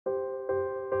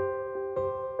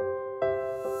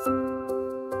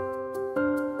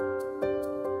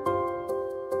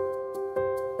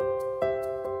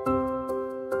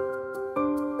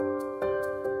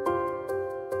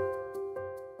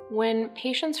When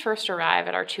patients first arrive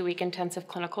at our 2-week intensive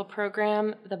clinical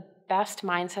program, the best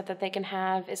mindset that they can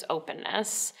have is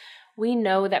openness. We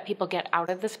know that people get out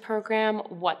of this program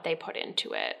what they put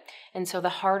into it. And so the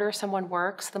harder someone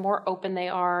works, the more open they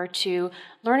are to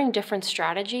learning different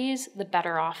strategies, the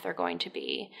better off they're going to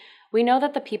be. We know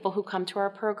that the people who come to our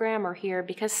program are here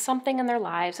because something in their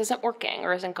lives isn't working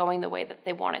or isn't going the way that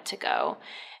they want it to go.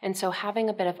 And so having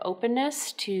a bit of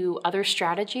openness to other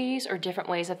strategies or different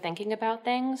ways of thinking about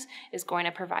things is going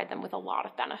to provide them with a lot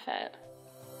of benefit.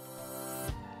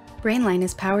 BrainLine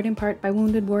is powered in part by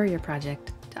Wounded Warrior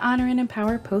Project to honor and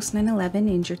empower post 9/11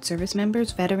 injured service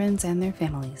members, veterans, and their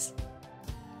families.